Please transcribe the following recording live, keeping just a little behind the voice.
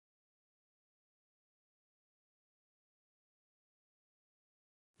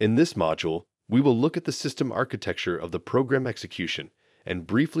In this module, we will look at the system architecture of the program execution and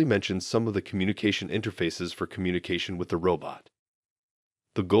briefly mention some of the communication interfaces for communication with the robot.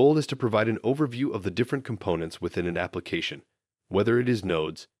 The goal is to provide an overview of the different components within an application, whether it is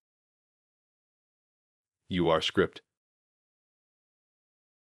nodes, URScript,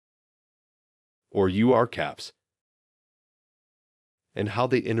 or URCaps, and how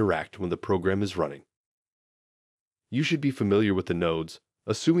they interact when the program is running. You should be familiar with the nodes,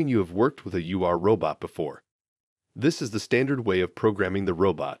 assuming you have worked with a UR robot before. This is the standard way of programming the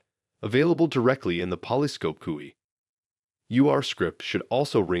robot, available directly in the PolyScope GUI. URScript should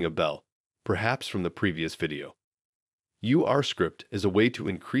also ring a bell, perhaps from the previous video. URScript is a way to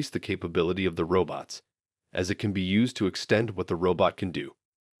increase the capability of the robots, as it can be used to extend what the robot can do,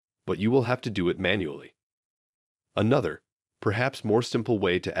 but you will have to do it manually. Another, perhaps more simple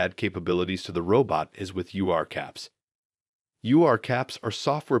way to add capabilities to the robot is with URCaps. URCaps are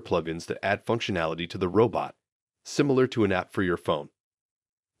software plugins that add functionality to the robot, similar to an app for your phone.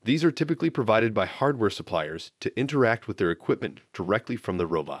 These are typically provided by hardware suppliers to interact with their equipment directly from the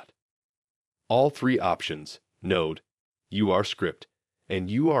robot. All three options, Node, URScript, and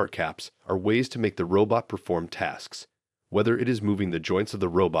URCaps, are ways to make the robot perform tasks, whether it is moving the joints of the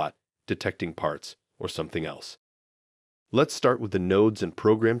robot, detecting parts, or something else. Let's start with the nodes and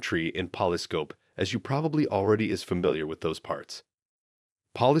program tree in PolyScope, as you probably already is familiar with those parts.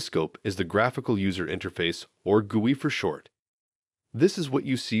 PolyScope is the graphical user interface, or GUI for short. This is what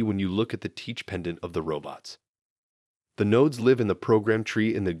you see when you look at the teach pendant of the robots. The nodes live in the program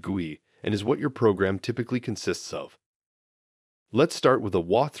tree in the GUI and is what your program typically consists of. Let's start with a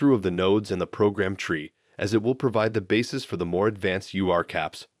walkthrough of the nodes and the program tree, as it will provide the basis for the more advanced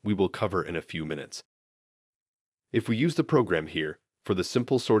URCaps we will cover in a few minutes. If we use the program here, for the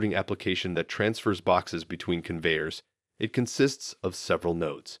simple sorting application that transfers boxes between conveyors, it consists of several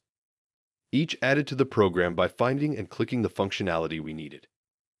nodes, each added to the program by finding and clicking the functionality we needed.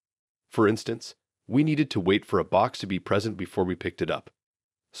 For instance, we needed to wait for a box to be present before we picked it up,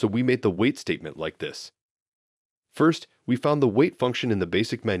 so we made the wait statement like this. First, we found the wait function in the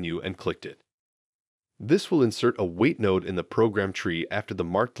basic menu and clicked it. This will insert a wait node in the program tree after the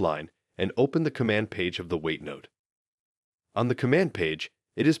marked line and open the command page of the wait node. On the command page,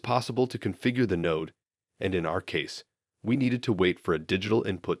 it is possible to configure the node, and in our case, we needed to wait for a digital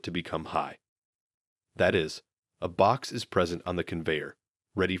input to become high. That is, a box is present on the conveyor,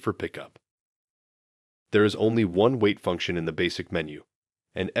 ready for pickup. There is only one wait function in the basic menu,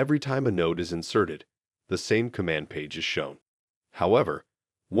 and every time a node is inserted, the same command page is shown. However,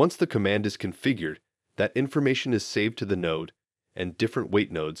 once the command is configured, that information is saved to the node, and different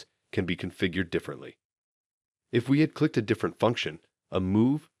wait nodes can be configured differently. If we had clicked a different function, a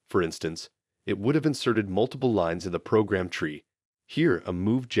move, for instance, it would have inserted multiple lines in the program tree, here a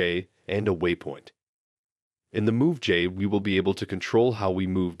move J and a waypoint. In the move J, we will be able to control how we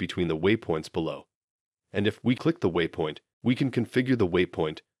move between the waypoints below. And if we click the waypoint, we can configure the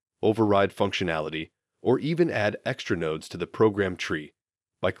waypoint, override functionality, or even add extra nodes to the program tree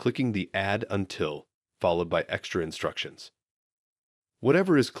by clicking the Add Until, followed by extra instructions.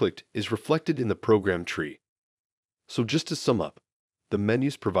 Whatever is clicked is reflected in the program tree. So just to sum up, the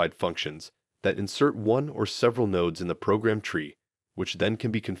menus provide functions that insert one or several nodes in the program tree, which then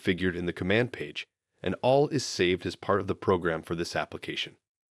can be configured in the command page, and all is saved as part of the program for this application.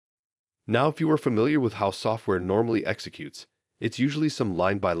 Now, if you are familiar with how software normally executes, it's usually some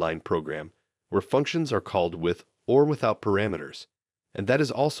line-by-line program where functions are called with or without parameters, and that is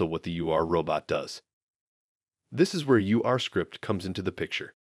also what the UR robot does. This is where URScript comes into the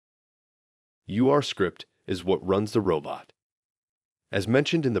picture. URScript is what runs the robot. As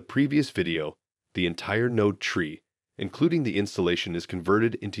mentioned in the previous video, the entire node tree, including the installation, is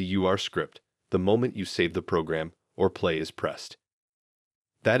converted into URScript the moment you save the program or play is pressed.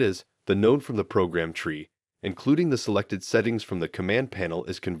 That is, the node from the program tree, including the selected settings from the command panel,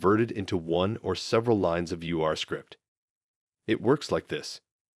 is converted into one or several lines of URScript. It works like this.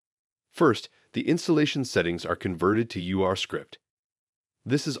 First, the installation settings are converted to URScript.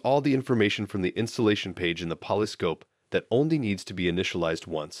 This is all the information from the installation page in the PolyScope that only needs to be initialized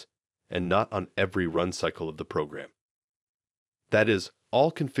once, and not on every run cycle of the program. That is, all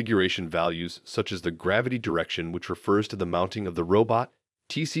configuration values such as the gravity direction, which refers to the mounting of the robot,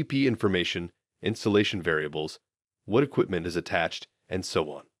 TCP information, installation variables, what equipment is attached, and so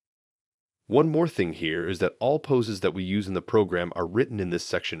on. One more thing here is that all poses that we use in the program are written in this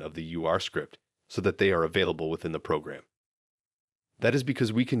section of the URScript so that they are available within the program. That is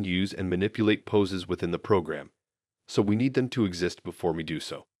because we can use and manipulate poses within the program, so we need them to exist before we do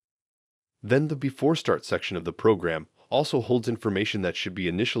so. Then the Before Start section of the program also holds information that should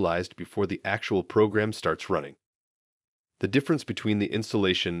be initialized before the actual program starts running. The difference between the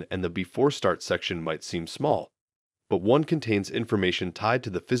installation and the before start section might seem small, but one contains information tied to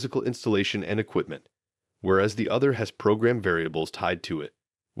the physical installation and equipment, whereas the other has program variables tied to it,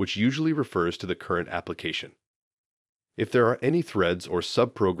 which usually refers to the current application. If there are any threads or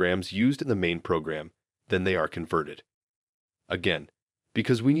subprograms used in the main program, then they are converted. Again,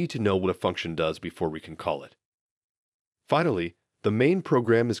 because we need to know what a function does before we can call it. Finally, the main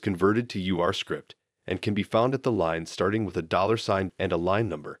program is converted to URScript and can be found at the line starting with a $sign and a line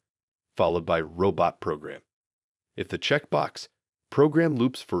number, followed by robot program. If the checkbox, program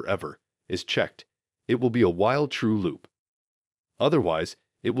loops forever, is checked, it will be a while true loop. Otherwise,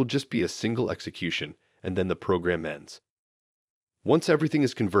 it will just be a single execution and then the program ends. Once everything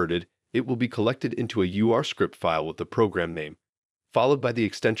is converted, it will be collected into a URScript file with the program name, followed by the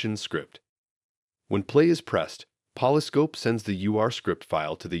extension script. When play is pressed, PolyScope sends the URScript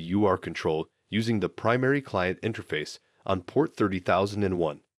file to the URControl using the primary client interface on port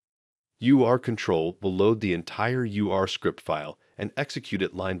 30001. URControl will load the entire URScript file and execute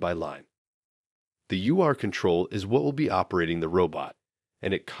it line by line. The URControl is what will be operating the robot,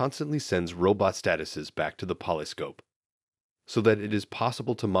 and it constantly sends robot statuses back to the PolyScope, so that it is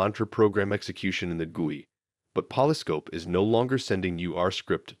possible to monitor program execution in the GUI, but PolyScope is no longer sending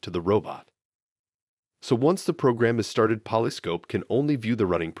URScript to the robot. So once the program is started, PolyScope can only view the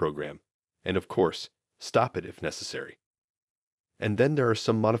running program, and of course, stop it if necessary. And then there are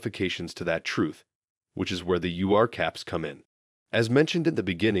some modifications to that truth, which is where the URCaps come in. As mentioned in the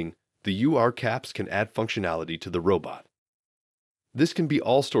beginning, the URCaps can add functionality to the robot. This can be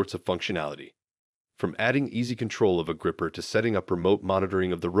all sorts of functionality, from adding easy control of a gripper to setting up remote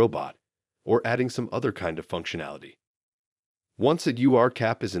monitoring of the robot, or adding some other kind of functionality. Once a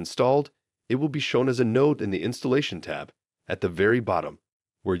URCap is installed, it will be shown as a node in the Installation tab at the very bottom,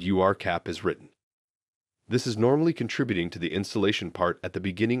 where URCap is written. This is normally contributing to the installation part at the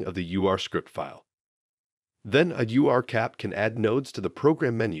beginning of the URScript file. Then a URCap can add nodes to the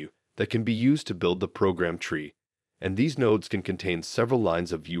program menu that can be used to build the program tree, and these nodes can contain several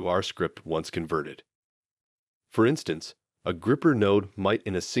lines of URScript once converted. For instance, a gripper node might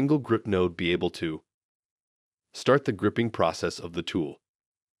in a single grip node be able to start the gripping process of the tool,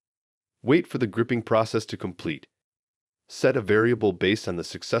 wait for the gripping process to complete, set a variable based on the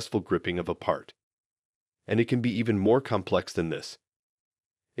successful gripping of a part. And it can be even more complex than this.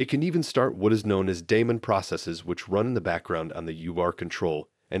 It can even start what is known as Daemon processes which run in the background on the URControl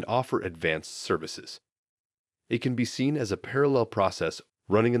and offer advanced services. It can be seen as a parallel process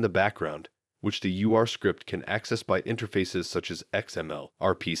running in the background, which the URScript can access by interfaces such as XML,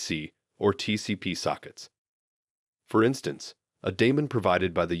 RPC, or TCP sockets. For instance, a daemon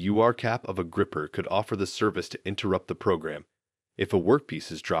provided by the URCap of a gripper could offer the service to interrupt the program if a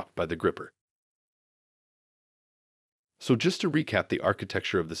workpiece is dropped by the gripper. So just to recap the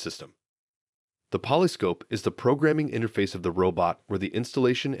architecture of the system. The PolyScope is the programming interface of the robot where the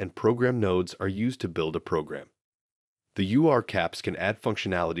installation and program nodes are used to build a program. The URCaps can add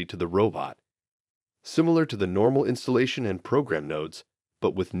functionality to the robot, similar to the normal installation and program nodes,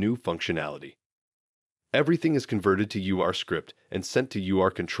 but with new functionality. Everything is converted to URScript and sent to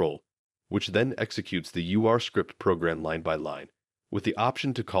URControl, which then executes the URScript program line by line, with the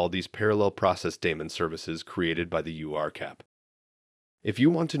option to call these parallel process daemon services created by the URCap. If you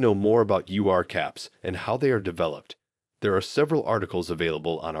want to know more about URCaps and how they are developed, there are several articles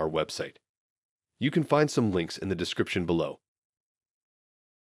available on our website. You can find some links in the description below.